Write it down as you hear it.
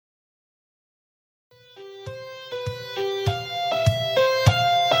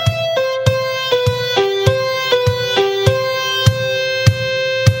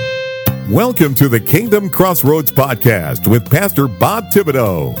Welcome to the Kingdom Crossroads podcast with Pastor Bob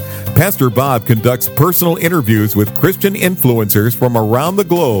Thibodeau. Pastor Bob conducts personal interviews with Christian influencers from around the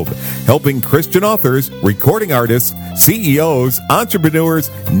globe, helping Christian authors, recording artists, CEOs, entrepreneurs,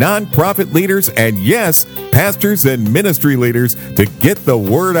 nonprofit leaders, and yes, pastors and ministry leaders to get the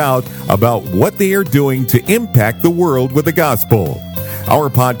word out about what they are doing to impact the world with the gospel. Our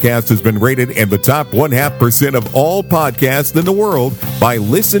podcast has been rated in the top 0.5% of all podcasts in the world by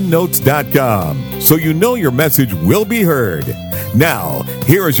listennotes.com, so you know your message will be heard. Now,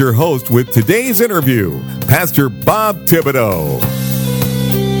 here is your host with today's interview, Pastor Bob Thibodeau.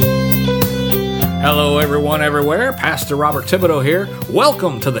 Hello, everyone, everywhere. Pastor Robert Thibodeau here.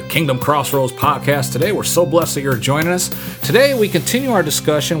 Welcome to the Kingdom Crossroads podcast today. We're so blessed that you're joining us. Today, we continue our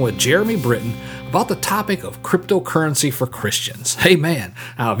discussion with Jeremy Britton about the topic of cryptocurrency for Christians. Hey, man,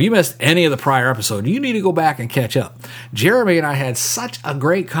 now, if you missed any of the prior episode, you need to go back and catch up. Jeremy and I had such a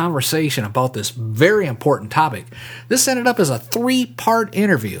great conversation about this very important topic. This ended up as a 3-part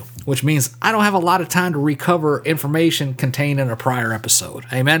interview, which means I don't have a lot of time to recover information contained in a prior episode.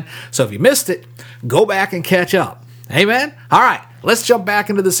 Amen? So if you missed it, go back and catch up. Amen? All right, let's jump back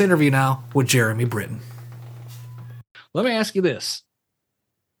into this interview now with Jeremy Britton. Let me ask you this.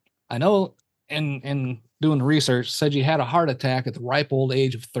 I know in doing the research, said you had a heart attack at the ripe old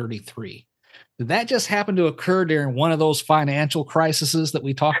age of 33. Did that just happen to occur during one of those financial crises that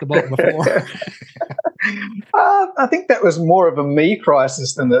we talked about before? I think that was more of a me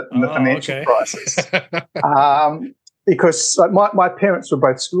crisis than the financial crisis. Because my parents were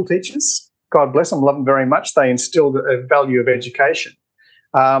both school teachers. God bless them, love them very much. They instilled a value of education.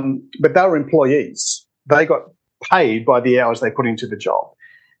 But they were employees. They got paid by the hours they put into the job.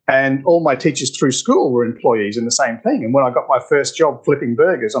 And all my teachers through school were employees in the same thing. And when I got my first job flipping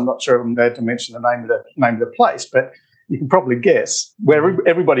burgers, I'm not sure if I'm allowed to mention the name of the place, but you can probably guess where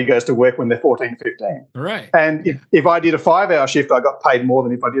everybody goes to work when they're 14, 15. Right. And if I did a 5-hour shift, I got paid more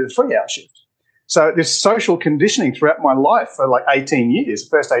than if I did a 3-hour shift. So this social conditioning throughout my life for like 18 years, the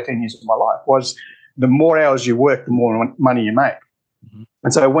first 18 years of my life, was the more hours you work, the more money you make. Mm-hmm.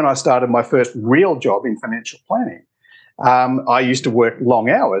 And so when I started my first real job in financial planning, I used to work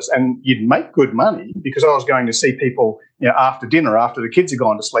long hours, and you'd make good money because I was going to see people, after dinner, after the kids had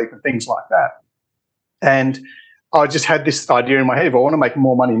gone to sleep and things like that. And I just had this idea in my head, if I want to make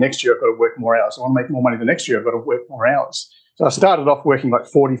more money next year, I've got to work more hours. I want to make more money the next year, I've got to work more hours. So I started off working like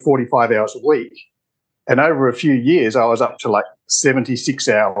 40, 45 hours a week. And over a few years, I was up to like 76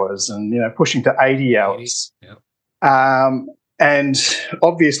 hours and, pushing to 80 hours. 80, yep. And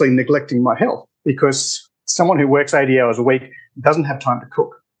obviously neglecting my health because someone who works 80 hours a week doesn't have time to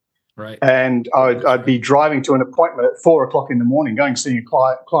cook. Right. And I'd be driving to an appointment at 4 o'clock in the morning, going to see a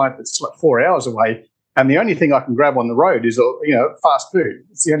client that's like 4 hours away. And the only thing I can grab on the road is, fast food.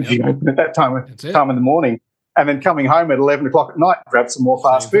 It's the only thing open at that time in the morning. And then coming home at 11 o'clock at night, grab some more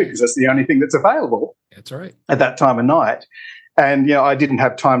fast food because that's the only thing that's available. That's right. At that time of night. And, I didn't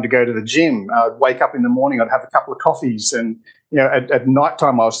have time to go to the gym. I'd wake up in the morning, I'd have a couple of coffees and, at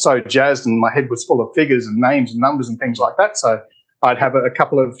nighttime I was so jazzed and my head was full of figures and names and numbers and things like that. So I'd have a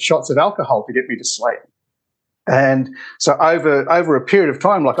couple of shots of alcohol to get me to sleep. And so over a period of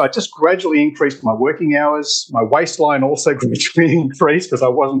time, I just gradually increased my working hours. My waistline also gradually increased because I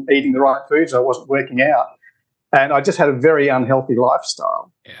wasn't eating the right foods. I wasn't working out. And I just had a very unhealthy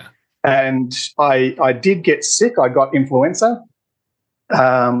lifestyle. Yeah. And I did get sick. I got influenza.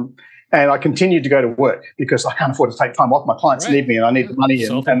 And I continued to go to work because I can't afford to take time off. My clients need me and I need the money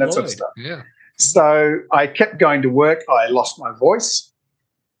and that sort of stuff. Yeah. So I kept going to work. I lost my voice.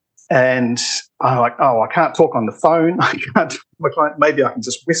 And I'm like, I can't talk on the phone. I can't. My client, maybe I can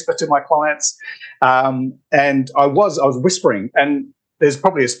just whisper to my clients. And I was whispering. And there's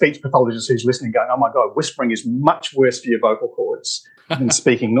probably a speech pathologist who's listening going, oh, my God, whispering is much worse for your vocal cords than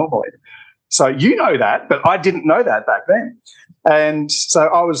speaking normally. So you know that, but I didn't know that back then. And so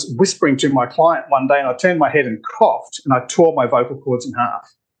I was whispering to my client one day and I turned my head and coughed and I tore my vocal cords in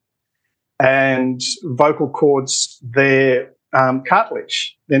half. And vocal cords, they're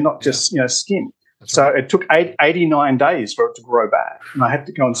cartilage. They're not just, skin. That's so right. It took 89 days for it to grow back. And I had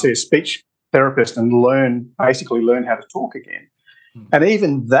to go and see a speech therapist and basically learn how to talk again. And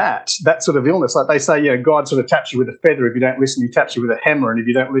even that sort of illness, like they say, God sort of taps you with a feather. If you don't listen, he taps you with a hammer. And if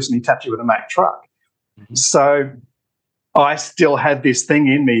you don't listen, he taps you with a Mack truck. Mm-hmm. So I still had this thing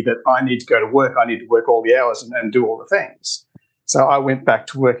in me that I need to go to work. I need to work all the hours and do all the things. So I went back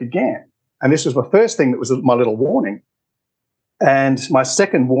to work again. And this was my first thing that was my little warning. And my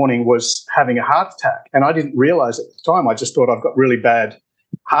second warning was having a heart attack. And I didn't realize at the time. I just thought I've got really bad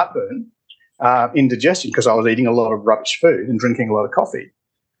heartburn. Indigestion because I was eating a lot of rubbish food and drinking a lot of coffee.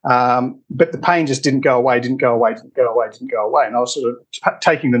 But the pain just didn't go away. And I was sort of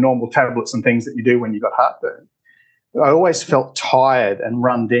taking the normal tablets and things that you do when you've got heartburn. I always felt tired and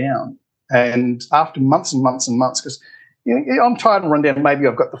run down. And after months and months and months, because I'm tired and run down, maybe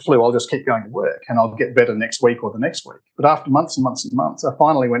I've got the flu, I'll just keep going to work and I'll get better next week or the next week. But after months and months and months, I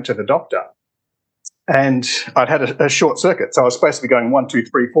finally went to the doctor. And I'd had a short circuit. So I was supposed to be going 1, 2,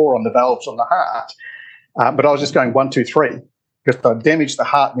 3, 4 on the valves on the heart. But I was just going 1, 2, 3 because I damaged the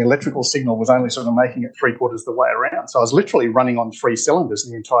heart and the electrical signal was only sort of making it 3/4 the way around. So I was literally running on 3 cylinders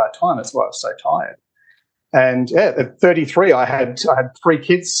the entire time. That's why I was so tired. And at 33, I had 3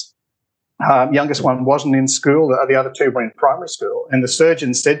 kids. Youngest one wasn't in school. The other 2 were in primary school. And the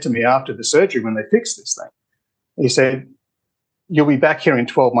surgeon said to me after the surgery when they fixed this thing, he said, "You'll be back here in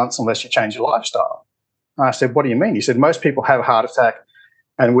 12 months unless you change your lifestyle." And I said, "What do you mean?" He said, "Most people have a heart attack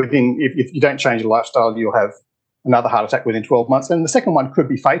and if you don't change your lifestyle, you'll have another heart attack within 12 months. And the second one could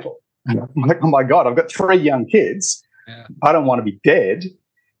be fatal." And I'm like, "Oh my God, I've got 3 young kids. Yeah. I don't want to be dead.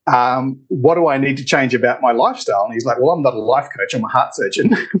 What do I need to change about my lifestyle?" And he's like, "Well, I'm not a life coach. I'm a heart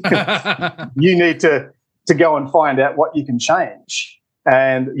surgeon. You need to go and find out what you can change."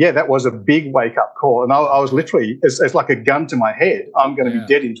 And yeah, that was a big wake up call. And I was literally, it's like a gun to my head. I'm going to be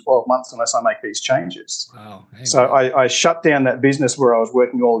dead in 12 months unless I make these changes. Wow. Hey, so I shut down that business where I was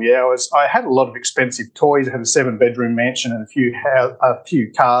working all the hours. I had a lot of expensive toys. I had a 7-bedroom mansion and a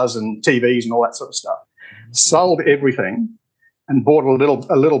few cars and TVs and all that sort of stuff. Sold everything and bought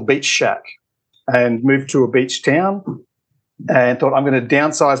a little beach shack and moved to a beach town and thought, I'm going to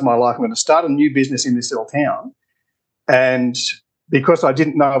downsize my life. I'm going to start a new business in this little town. And because I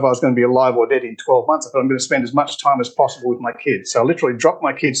didn't know if I was going to be alive or dead in 12 months, I thought I'm going to spend as much time as possible with my kids. So I literally dropped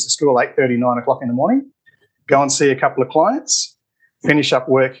my kids to school at 8:30, 9 o'clock in the morning, go and see a couple of clients, finish up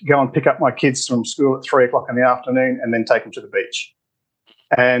work, go and pick up my kids from school at 3 o'clock in the afternoon, and then take them to the beach.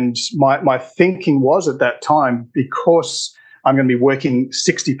 And my thinking was at that time, because I'm going to be working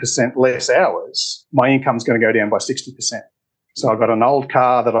 60% less hours, my income's going to go down by 60%. So I got an old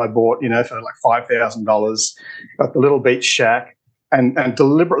car that I bought, for like $5,000, got the little beach shack, and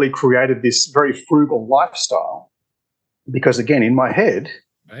deliberately created this very frugal lifestyle because, again, in my head,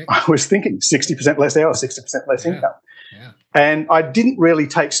 right, I was thinking 60% less hours, 60% less income. Yeah. And I didn't really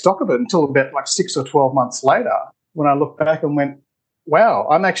take stock of it until about like 6 or 12 months later when I looked back and went, wow,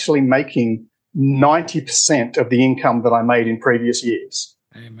 I'm actually making 90% of the income that I made in previous years.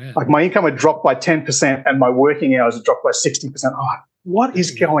 Amen. Like my income had dropped by 10% and my working hours had dropped by 60%. Oh, what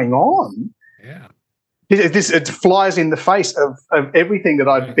is going on? Yeah. It flies in the face of everything that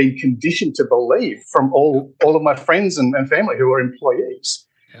I've been conditioned to believe from all of my friends and family who are employees.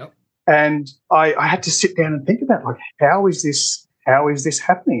 Yep. And I had to sit down and think about, like, how is this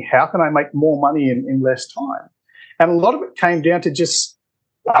happening? How can I make more money in less time? And a lot of it came down to just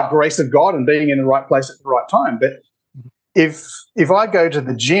the grace of God and being in the right place at the right time. But if I go to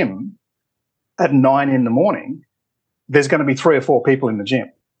the gym at 9 in the morning, there's going to be 3 or 4 people in the gym,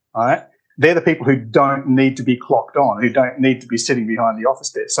 all right? They're the people who don't need to be clocked on, who don't need to be sitting behind the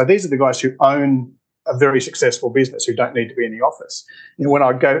office desk. So these are the guys who own a very successful business who don't need to be in the office. When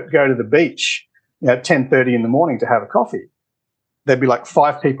I go to the beach at 10:30 in the morning to have a coffee, there'd be like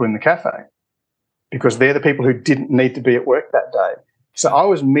 5 people in the cafe because they're the people who didn't need to be at work that day. So I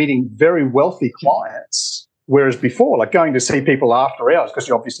was meeting very wealthy clients, whereas before, like going to see people after hours, because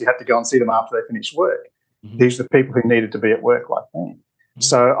you obviously had to go and see them after they finished work. Mm-hmm. These are the people who needed to be at work like me.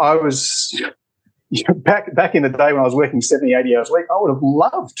 So I was back in the day when I was working 70, 80 hours a week, I would have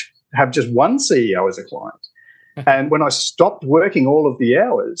loved to have just one CEO as a client. And when I stopped working all of the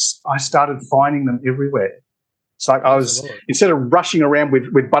hours, I started finding them everywhere. So I was, instead of rushing around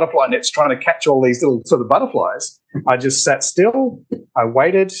with butterfly nets trying to catch all these little sort of butterflies, I just sat still, I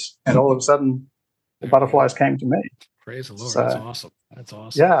waited, and all of a sudden the butterflies came to me. Praise the Lord. So, that's awesome. That's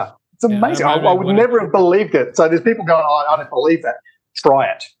awesome. Yeah, it's amazing. I would never have believed it. So there's people going, oh, I don't believe that.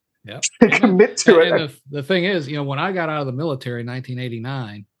 Try it. Yep. Commit to it. And the thing is, when I got out of the military in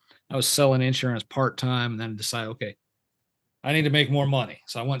 1989, I was selling insurance part-time and then decided, okay, I need to make more money.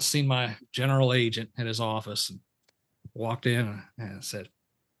 So I went and seen my general agent at his office and walked in and said,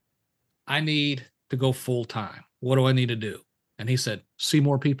 I need to go full-time. What do I need to do? And he said, see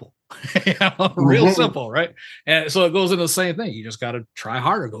more people. Real simple, right? And so it goes into the same thing. You just got to try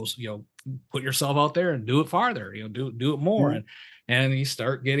harder. Put yourself out there and do it farther. Do it more. Mm-hmm. And you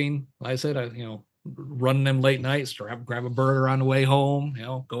start getting, like I said, running them late nights, grab a burger on the way home,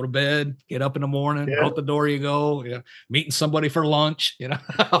 go to bed, get up in the morning, out the door you go, meeting somebody for lunch,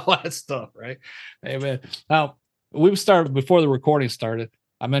 all that stuff, right? Amen. Now, we started before the recording started.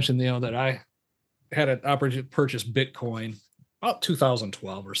 I mentioned, that I had an opportunity to purchase Bitcoin about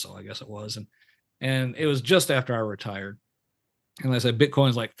 2012 or so, I guess it was. And it was just after I retired. And I said,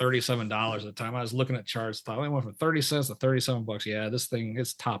 Bitcoin's like $37 at the time. I was looking at charts, thought, I went from 30 cents to $37. Yeah, this thing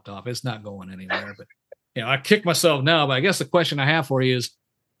is topped off. It's not going anywhere. But, I kick myself now. But I guess the question I have for you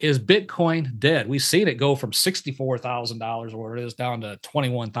is Bitcoin dead? We've seen it go from $64,000 where it is down to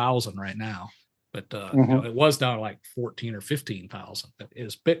 21,000 right now. But it was down to like 14 or 15,000.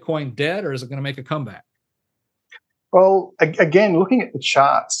 Is Bitcoin dead, or is it going to make a comeback? Well, again, looking at the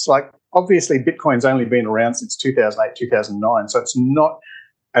charts, like obviously Bitcoin's only been around since 2008, 2009, so it's not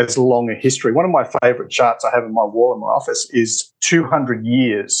as long a history. One of my favorite charts I have on my wall in my office is 200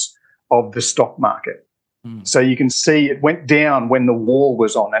 years of the stock market. So you can see it went down when the war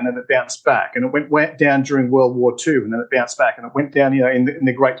was on, and then it bounced back, and it went down during World War II, and then it bounced back, and it went down, in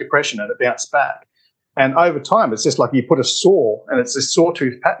the Great Depression, and it bounced back. And over time, it's just like you put a saw, and it's a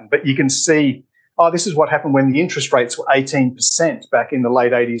sawtooth pattern. But you can see, this is what happened when the interest rates were 18% back in the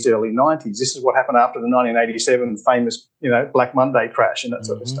late 80s, early 90s. This is what happened after the 1987 famous, Black Monday crash and that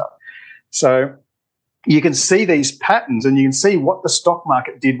sort of stuff. So you can see these patterns, and you can see what the stock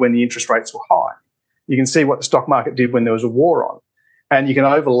market did when the interest rates were high. You can see what the stock market did when there was a war on. And you can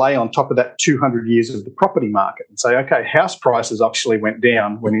overlay on top of that 200 years of the property market and say, okay, house prices actually went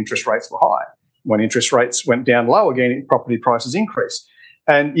down when interest rates were high. When interest rates went down low again, property prices increased.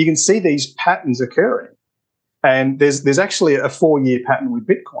 And you can see these patterns occurring. And there's actually a 4-year pattern with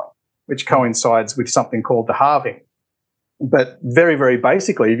Bitcoin, which coincides with something called the halving. But very, very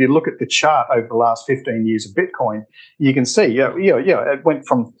basically, if you look at the chart over the last 15 years of Bitcoin, you can see, it went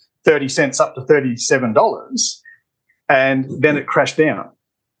from 30 cents up to $37, and then it crashed down.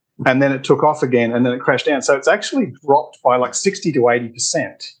 And then it took off again, and then it crashed down. So it's actually dropped by like 60 to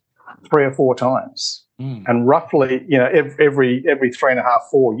 80%, 3 or 4 times. And roughly, every 3.5,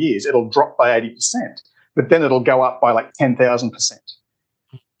 4 years, it'll drop by 80%, but then it'll go up by like 10,000%.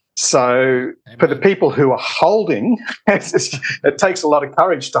 So for the people who are holding, it takes a lot of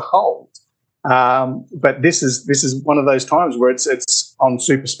courage to hold. But this is one of those times where it's on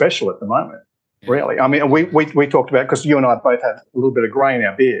super special at the moment. Really, I mean, we talked about, because you and I both have a little bit of grey in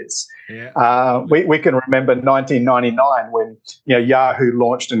our beards. We can remember 1999 when Yahoo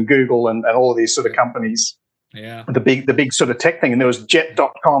launched, and Google and all of these sort of companies. The big sort of tech thing, and there was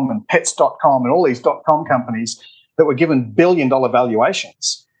Jet.com and Pets.com and all these .com companies that were given $1 billion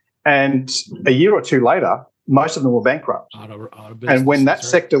valuations, and a year or two later, most of them were bankrupt. Out of business, and when that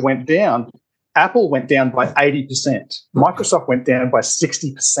sector went down, Apple went down by 80%. Microsoft went down by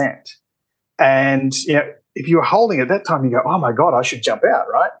 60%. And, if you were holding at that time, you go, oh, my God, I should jump out,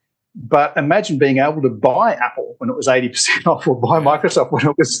 right? But imagine being able to buy Apple when it was 80% off, or buy Microsoft when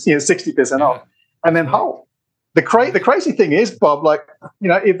it was 60% off, and then hold. The crazy thing is, Bob,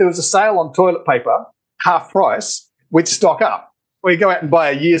 if there was a sale on toilet paper, half price, we'd stock up. We go out and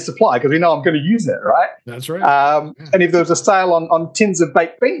buy a year's supply because we know I'm going to use it, right? That's right. And if there was a sale on tins of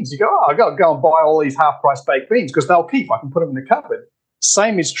baked beans, you go, I've got to go and buy all these half-price baked beans because they'll keep. I can put them in the cupboard.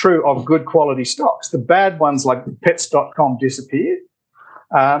 Same is true of good quality stocks. The bad ones like Pets.com disappeared,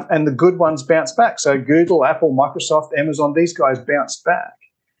 and the good ones bounced back. So Google, Apple, Microsoft, Amazon, these guys bounced back.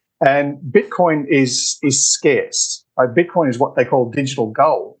 And Bitcoin is scarce. Bitcoin is what they call digital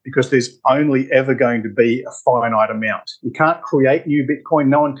gold, because there's only ever going to be a finite amount. You can't create new Bitcoin.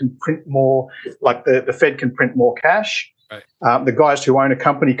 No one can print more, like the Fed can print more cash. Right. The guys who own a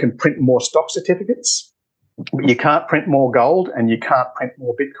company can print more stock certificates. But you can't print more gold, and you can't print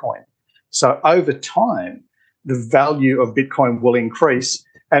more Bitcoin. So over time, the value of Bitcoin will increase.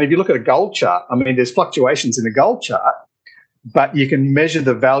 And if you look at a gold chart, I mean, there's fluctuations in a gold chart, but you can measure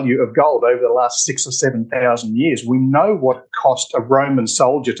the value of gold over the last 6,000 or 7,000 years. We know what it cost a Roman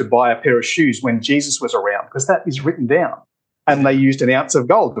soldier to buy a pair of shoes when Jesus was around, because that is written down. And they used an ounce of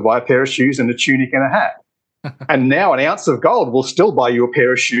gold to buy a pair of shoes and a tunic and a hat. And now an ounce of gold will still buy you a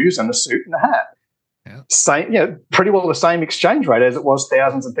pair of shoes and a suit and a hat. Same, pretty well the same exchange rate as it was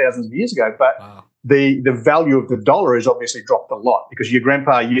thousands and thousands of years ago. But the value of the dollar has obviously dropped a lot, because your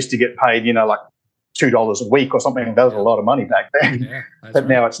grandpa used to get paid, like $2 a week or something. That was a lot of money back then. But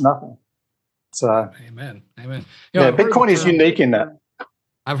now it's nothing. So, amen. Bitcoin is unique in that.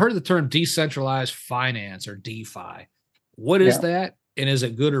 I've heard the term decentralized finance, or DeFi. What is that, and is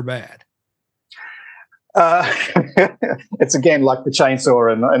it good or bad? It's again like the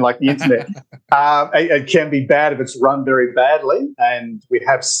chainsaw and like the internet. It can be bad if it's run very badly, and we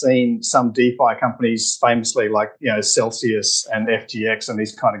have seen some DeFi companies, famously like Celsius and FTX and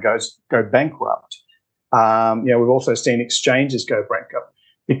these kind of go bankrupt. We've also seen exchanges go bankrupt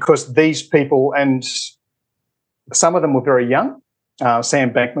because these people, and some of them were very young,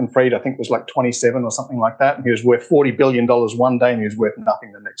 Sam Bankman-Fried, I think, was like 27 or something like that. And he was worth $40 billion one day and he was worth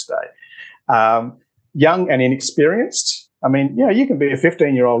nothing the next day. Young and inexperienced. I mean, you can be a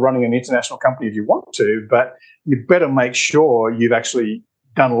 15-year-old running an international company if you want to, but you better make sure you've actually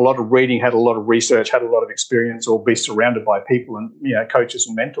done a lot of reading, had a lot of research, had a lot of experience, or be surrounded by people and coaches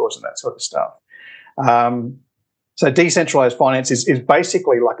and mentors and that sort of stuff. So decentralized finance is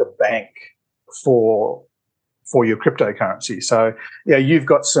basically like a bank for your cryptocurrency. So you've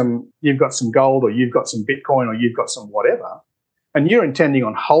got some gold, or you've got some Bitcoin, or you've got some whatever, and you're intending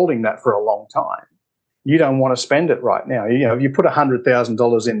on holding that for a long time. You don't want to spend it right now. If you put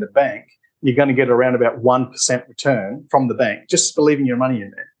 $100,000 in the bank, you're going to get around about 1% return from the bank just for leaving your money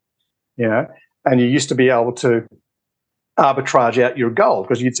in there. And you used to be able to arbitrage out your gold,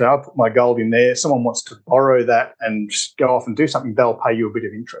 because you'd say, I'll put my gold in there. Someone wants to borrow that and just go off and do something, they'll pay you a bit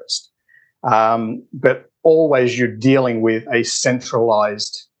of interest. But always you're dealing with a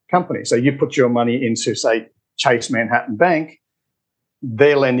centralized company. So you put your money into, say, Chase Manhattan Bank,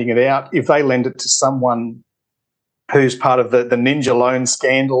 they're lending it out. If they lend it to someone who's part of the Ninja loan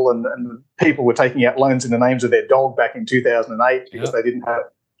scandal and people were taking out loans in the names of their dog back in 2008 because they didn't have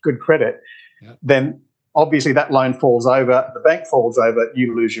good credit, then obviously that loan falls over, the bank falls over,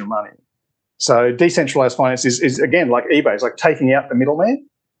 you lose your money. So decentralized finance is again, like eBay, it's like taking out the middleman,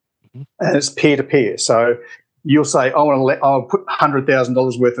 and it's peer-to-peer. So you'll say, I'll put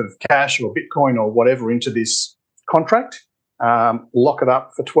 $100,000 worth of cash or Bitcoin or whatever into this contract, lock it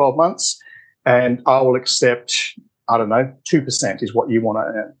up for 12 months, and I will accept, 2% is what you want to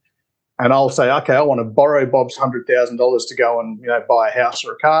earn. And I'll say, okay, I want to borrow Bob's $100,000 to go and buy a house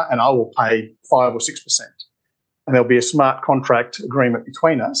or a car, and I will pay 5 or 6%. And there'll be a smart contract agreement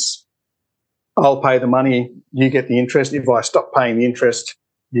between us. I'll pay the money, you get the interest. If I stop paying the interest,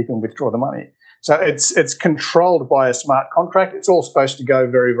 you can withdraw the money. So it's controlled by a smart contract. It's all supposed to go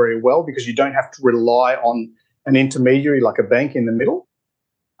very, very well because you don't have to rely on an intermediary like a bank in the middle.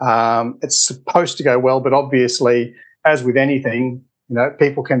 It's supposed to go well, but obviously, as with anything,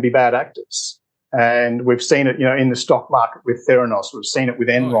 people can be bad actors. And we've seen it, in the stock market with Theranos. We've seen it with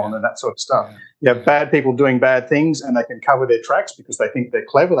Enron and that sort of stuff. You have bad people doing bad things and they can cover their tracks because they think they're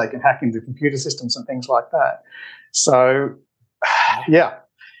clever. They can hack into computer systems and things like that. So,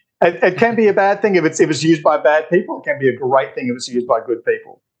 it can be a bad thing if it's used by bad people. It can be a great thing if it's used by good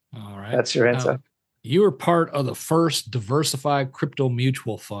people. All right. That's your answer. You were part of the first diversified crypto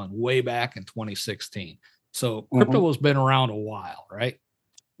mutual fund way back in 2016. So crypto has been around a while, right?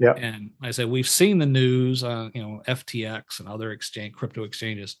 Yeah. And like I said, we've seen the news, FTX and other crypto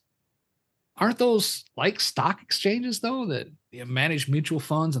exchanges. Aren't those like stock exchanges though, that manage mutual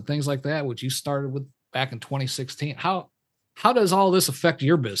funds and things like that, which you started with back in 2016? How does all this affect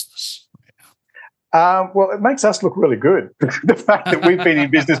your business? Well, it makes us look really good. The fact that we've been in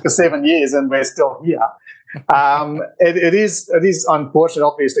business for 7 years and we're still here. It is unfortunate.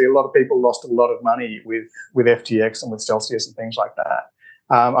 Obviously, a lot of people lost a lot of money with FTX and with Celsius and things like that.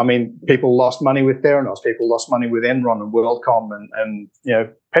 People lost money with Theranos. People lost money with Enron and WorldCom and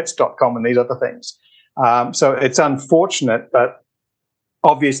Pets.com and these other things. So it's unfortunate, but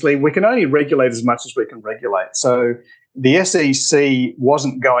obviously we can only regulate as much as we can regulate. So the SEC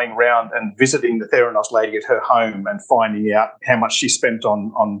wasn't going around and visiting the Theranos lady at her home and finding out how much she spent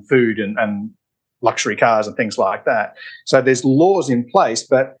on food and luxury cars and things like that. So there's laws in place,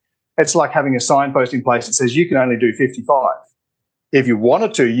 but it's like having a signpost in place that says you can only do 55. If you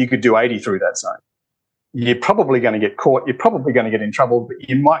wanted to, you could do 80 through that zone. You're probably going to get caught. You're probably going to get in trouble, but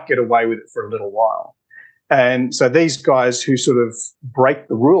you might get away with it for a little while. And so these guys who sort of break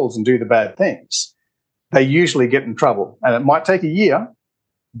the rules and do the bad things, they usually get in trouble. And it might take a year,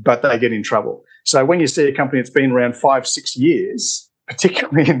 but they get in trouble. So when you see a company that's been around 5-6 years,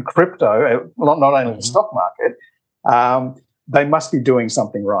 particularly in crypto, not only in the stock market, they must be doing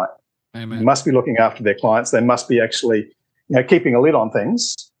something right. Amen. They must be looking after their clients. They must be actually keeping a lid on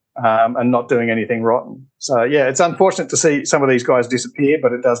things and not doing anything rotten. So, it's unfortunate to see some of these guys disappear,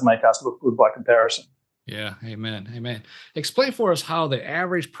 but it does make us look good by comparison. Yeah, amen. Explain for us how the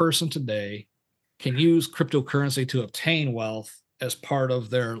average person today can use cryptocurrency to obtain wealth as part of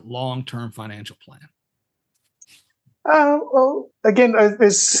their long-term financial plan. Well, again,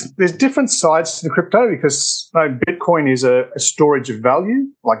 there's different sides to the crypto because Bitcoin is a storage of value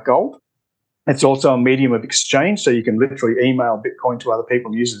like gold. It's also a medium of exchange, so you can literally email Bitcoin to other people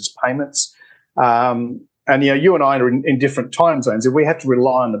and use it as payments. And you and I are in different time zones. If we had to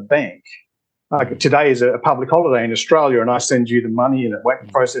rely on the bank, like today is a public holiday in Australia, and I send you the money and it won't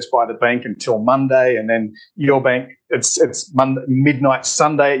be processed by the bank until Monday, and then your bank it's Monday, midnight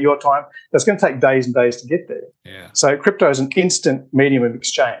Sunday at your time. That's going to take days and days to get there. Yeah. So crypto is an instant medium of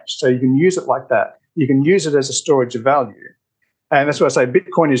exchange. So you can use it like that. You can use it as a storage of value. And that's why I say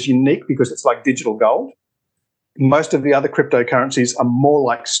Bitcoin is unique because it's like digital gold. Most of the other cryptocurrencies are more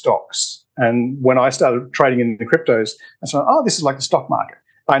like stocks. And when I started trading in the cryptos, I said, oh, this is like the stock market.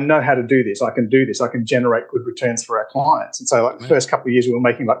 I know how to do this. I can do this. I can generate good returns for our clients. And so like the first couple of years, we were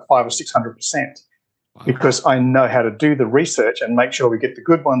making like 500 or 600%. Wow. Because I know how to do the research and make sure we get the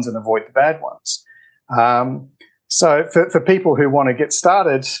good ones and avoid the bad ones. So for people who want to get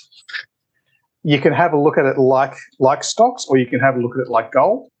started, you can have a look at it like stocks, or you can have a look at it like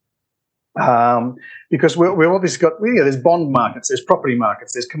gold. Because we've obviously got, there's bond markets, there's property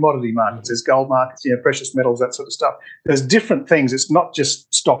markets, there's commodity markets, there's gold markets, precious metals, that sort of stuff. There's different things. It's not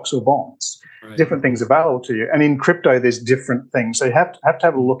just stocks or bonds. Right. Different things available to you. And in crypto, there's different things. So you have to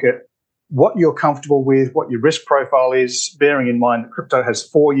have a look at what you're comfortable with, what your risk profile is, bearing in mind that crypto has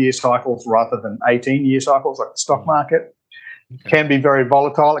 4-year cycles rather than 18-year cycles like the stock market. Okay. Can be very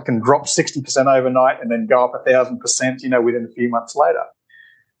volatile. It can drop 60% overnight and then go up 1,000%, within a few months later.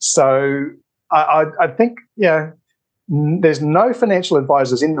 So I think, there's no financial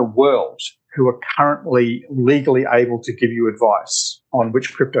advisors in the world who are currently legally able to give you advice on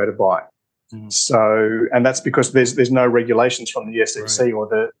which crypto to buy. So, and that's because there's no regulations from the SEC or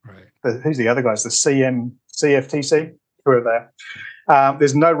the who's the other guys, the CFTC, who are there.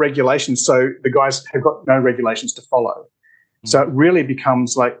 There's no regulations, so the guys have got no regulations to follow. So it really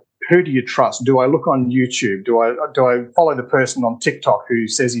becomes like, who do you trust? Do I look on YouTube? Do I follow the person on TikTok who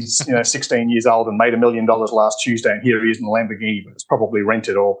says he's 16 years old and made $1 million last Tuesday, and here he is in a Lamborghini, but it's probably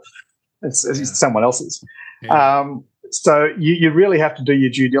rented or it's someone else's. Yeah. So you really have to do your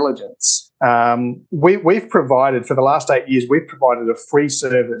due diligence. We've provided, for the last 8 years, we've provided a free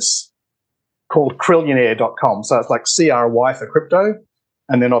service called Crillionaire.com. So it's like CRY for crypto,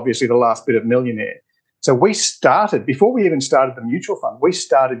 and then obviously the last bit of millionaire. So we started, before we even started the mutual fund, we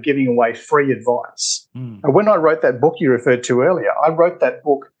started giving away free advice. And when I wrote that book you referred to earlier, I wrote that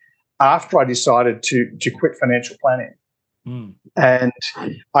book after I decided to quit financial planning. And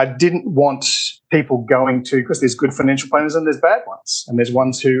I didn't want people going to, because there's good financial planners and there's bad ones, and there's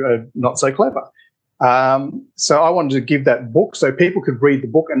ones who are not so clever. So I wanted to give that book so people could read the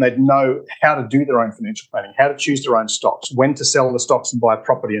book and they'd know how to do their own financial planning, how to choose their own stocks, when to sell the stocks and buy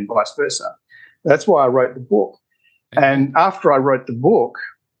property and vice versa. That's why I wrote the book. And after I wrote the book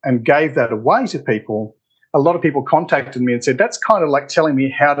and gave that away to people, a lot of people contacted me and said, that's kind of like telling me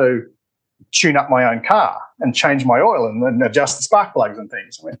how to tune up my own car and change my oil and adjust the spark plugs and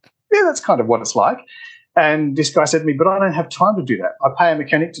things. I went, yeah, that's kind of what it's like. And this guy said to me, but I don't have time to do that. I pay a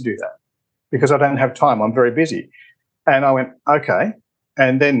mechanic to do that because I don't have time. I'm very busy. And I went, okay.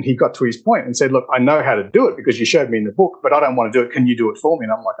 And then he got to his point and said, look, I know how to do it because you showed me in the book, but I don't want to do it. Can you do it for me?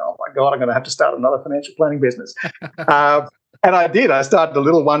 And I'm like, oh, my God, I'm going to have to start another financial planning business. And I did. I started a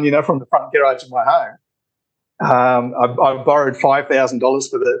little one, from the front garage of my home. I borrowed $5,000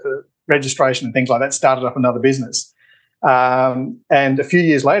 for the registration and things like that, started up another business. And a few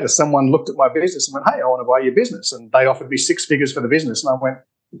years later, someone looked at my business and went, hey, I want to buy your business. And they offered me 6 figures for the business. And I went,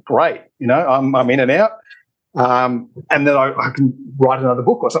 great, I'm in and out. And then I can write another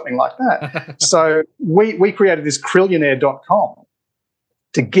book or something like that. So we created this Crillionaire.com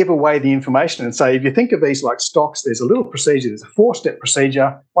to give away the information and say, if you think of these like stocks, there's a little procedure. There's a 4-step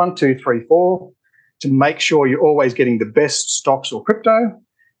procedure, 1, 2, 3, 4, to make sure you're always getting the best stocks or crypto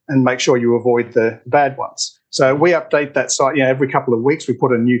and make sure you avoid the bad ones. So we update that site, every couple of weeks. We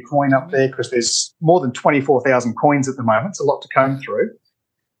put a new coin up there because there's more than 24,000 coins at the moment. It's a lot to comb through.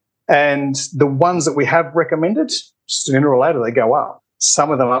 And the ones that we have recommended, sooner or later they go up.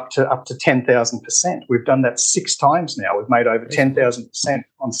 Some of them up to 10,000%. We've done that 6 times now. We've made over 10,000%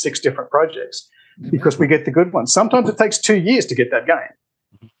 on 6 different projects because we get the good ones. Sometimes it takes 2 years to get that gain.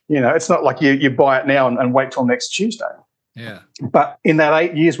 It's not like you buy it now and wait till next Tuesday. Yeah. But in that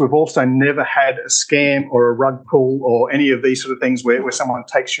 8 years, we've also never had a scam or a rug pull or any of these sort of things where someone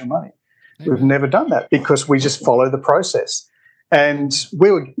takes your money. Amen. We've never done that because we just follow the process. And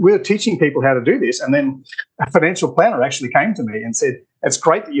we were teaching people how to do this. And then a financial planner actually came to me and said, it's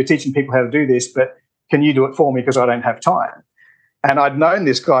great that you're teaching people how to do this, but can you do it for me because I don't have time? And I'd known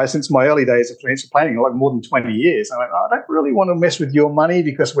this guy since my early days of financial planning, like more than 20 years. I went, I don't really want to mess with your money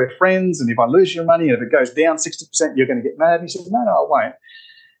because we're friends. And if I lose your money and if it goes down 60%, you're going to get mad. And he said, no, I won't.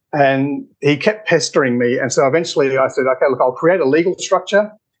 And he kept pestering me. And so eventually I said, okay, look, I'll create a legal structure.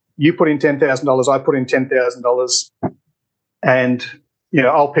 You put in $10,000, I put in $10,000. And,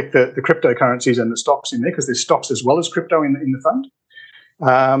 I'll pick the cryptocurrencies and the stocks in there because there's stocks as well as crypto in the fund.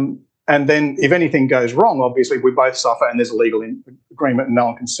 And then if anything goes wrong, obviously we both suffer and there's a legal agreement and no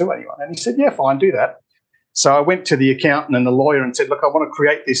one can sue anyone. And he said, yeah, fine, do that. So I went to the accountant and the lawyer and said, look, I want to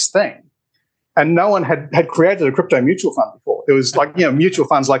create this thing. And no one had created a crypto mutual fund before. There was mutual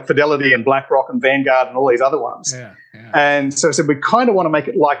funds like Fidelity and BlackRock and Vanguard and all these other ones. Yeah. And so I said, we kind of want to make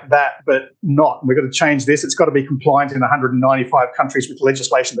it like that, but not. We've got to change this. It's got to be compliant in 195 countries with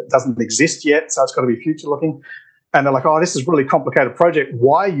legislation that doesn't exist yet. So it's got to be future looking. And they're like, oh, this is a really complicated project.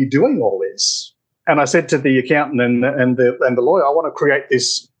 Why are you doing all this? And I said to the accountant and the lawyer, I want to create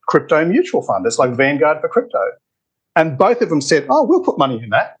this crypto mutual fund. It's like Vanguard for crypto. And both of them said, oh, we'll put money in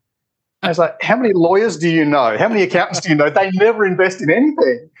that. I was like, how many lawyers do you know? How many accountants do you know? They never invest in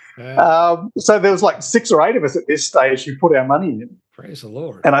anything. Yeah. So there was like 6 or 8 of us at this stage who put our money in. Praise the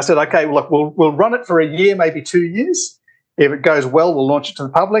Lord. And I said, okay, look, we'll run it for a year, maybe 2 years. If it goes well, we'll launch it to the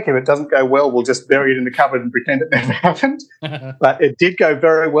public. If it doesn't go well, we'll just bury it in the cupboard and pretend it never happened. But it did go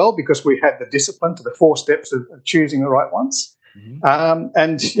very well because we had the discipline to the 4 steps of choosing the right ones.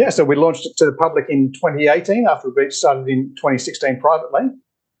 Mm-hmm. So we launched it to the public in 2018 after we started in 2016 privately.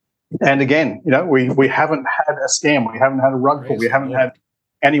 And again, we haven't had a scam. We haven't had a rug pull. We haven't had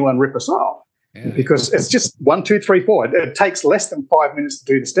anyone rip us off because it's just 1, 2, 3, 4. It takes less than 5 minutes to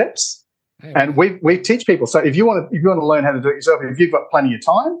do the steps. And we teach people. So if you want to learn how to do it yourself, if you've got plenty of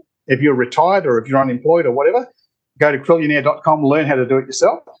time, if you're retired or if you're unemployed or whatever, go to Quillionaire.com, learn how to do it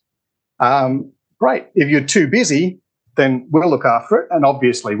yourself. Great. If you're too busy, then we'll look after it. And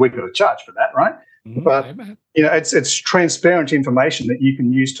obviously we've got to charge for that, right? Mm-hmm. But it's transparent information that you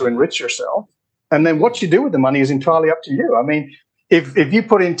can use to enrich yourself. And then what you do with the money is entirely up to you. I mean, if you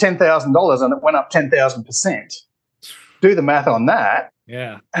put in $10,000 and it went up 10,000%, do the math on that.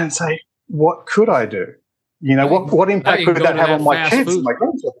 Yeah. And say, what could I do? What impact could that have on my kids and my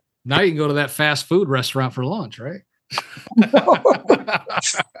grandchildren? Now you can go to that fast food restaurant for lunch, right?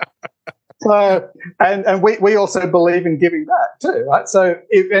 So, and we also believe in giving back too, right? So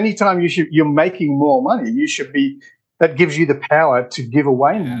if anytime you're making more money, that gives you the power to give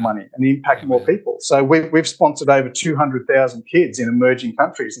away more money and impact more people. So we've sponsored over 200,000 kids in emerging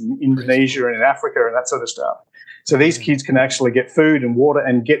countries in Indonesia and in Africa and that sort of stuff. So these kids can actually get food and water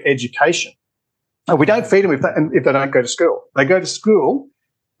and get education. And we don't feed them if they don't go to school. They go to school.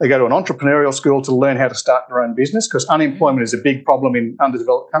 They go to an entrepreneurial school to learn how to start their own business because unemployment is a big problem in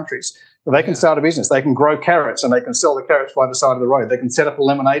underdeveloped countries. But they can start a business. They can grow carrots and they can sell the carrots by the side of the road. They can set up a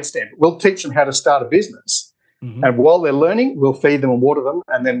lemonade stand. We'll teach them how to start a business. Mm-hmm. And while they're learning, we'll feed them and water them.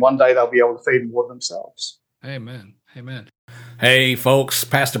 And then one day they'll be able to feed and water themselves. Amen. Amen. Hey, folks,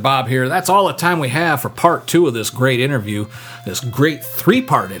 Pastor Bob here. That's all the time we have for part 2 of this great interview, this great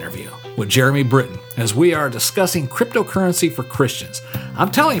 3-part interview with Jeremy Britton, as we are discussing cryptocurrency for Christians. I'm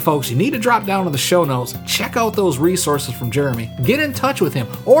telling you, folks, you need to drop down to the show notes, check out those resources from Jeremy, get in touch with him,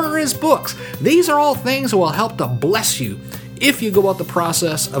 order his books. These are all things that will help to bless you if you go about the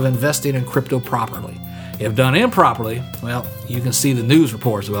process of investing in crypto properly. If done improperly, well, you can see the news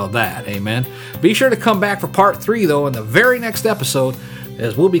reports about that, amen? Be sure to come back for part 3, though, in the very next episode,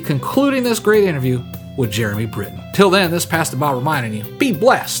 as we'll be concluding this great interview with Jeremy Britton. Till then, this is Pastor Bob reminding you, be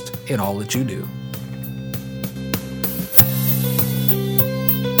blessed in all that you do.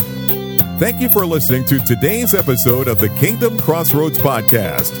 Thank you for listening to today's episode of the Kingdom Crossroads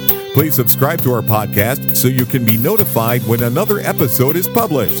Podcast. Please subscribe to our podcast so you can be notified when another episode is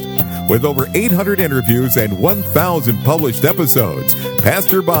published. With over 800 interviews and 1,000 published episodes,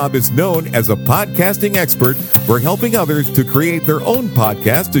 Pastor Bob is known as a podcasting expert for helping others to create their own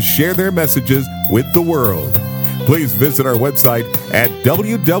podcast to share their messages with the world. Please visit our website at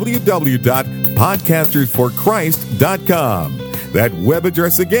www.podcastersforchrist.com. That web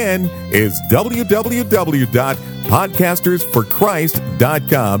address again is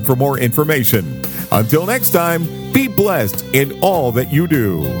www.podcastersforchrist.com for more information. Until next time, be blessed in all that you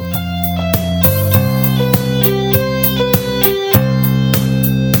do.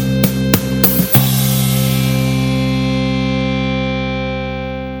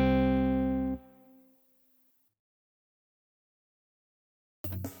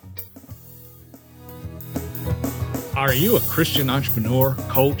 Are you a Christian entrepreneur,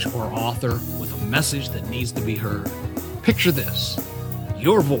 coach, or author with a message that needs to be heard? Picture this: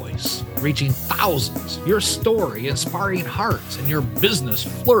 your voice reaching thousands, your story inspiring hearts, and your business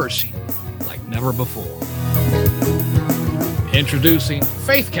flourishing like never before. Introducing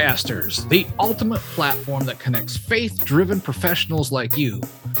Faithcasters, the ultimate platform that connects faith-driven professionals like you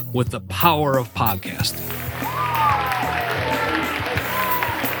with the power of podcasting.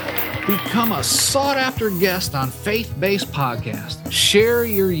 Become a sought-after guest on faith-based podcasts. Share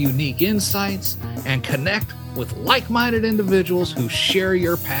your unique insights and connect with like-minded individuals who share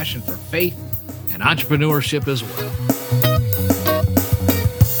your passion for faith and entrepreneurship as well.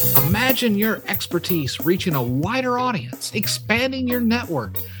 Imagine your expertise reaching a wider audience, expanding your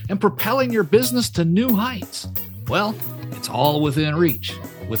network, and propelling your business to new heights. Well, it's all within reach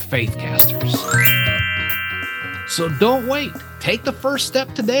with Faithcasters. So don't wait. Take the first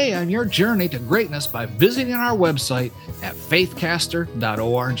step today on your journey to greatness by visiting our website at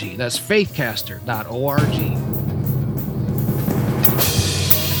faithcaster.org. That's faithcaster.org.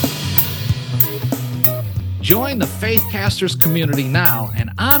 Join the Faithcasters community now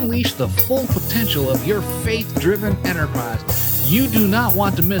and unleash the full potential of your faith-driven enterprise. You do not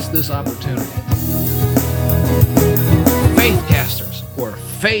want to miss this opportunity. Faithcasters, where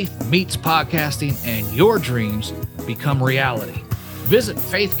faith meets podcasting and your dreams become reality. Visit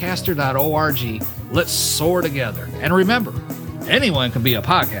faithcaster.org. Let's soar together. And remember, anyone can be a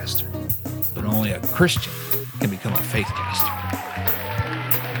podcaster, but only a Christian can become a Faithcaster.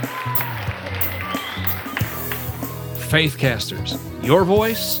 Faithcasters, your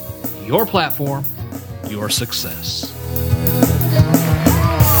voice, your platform, your success.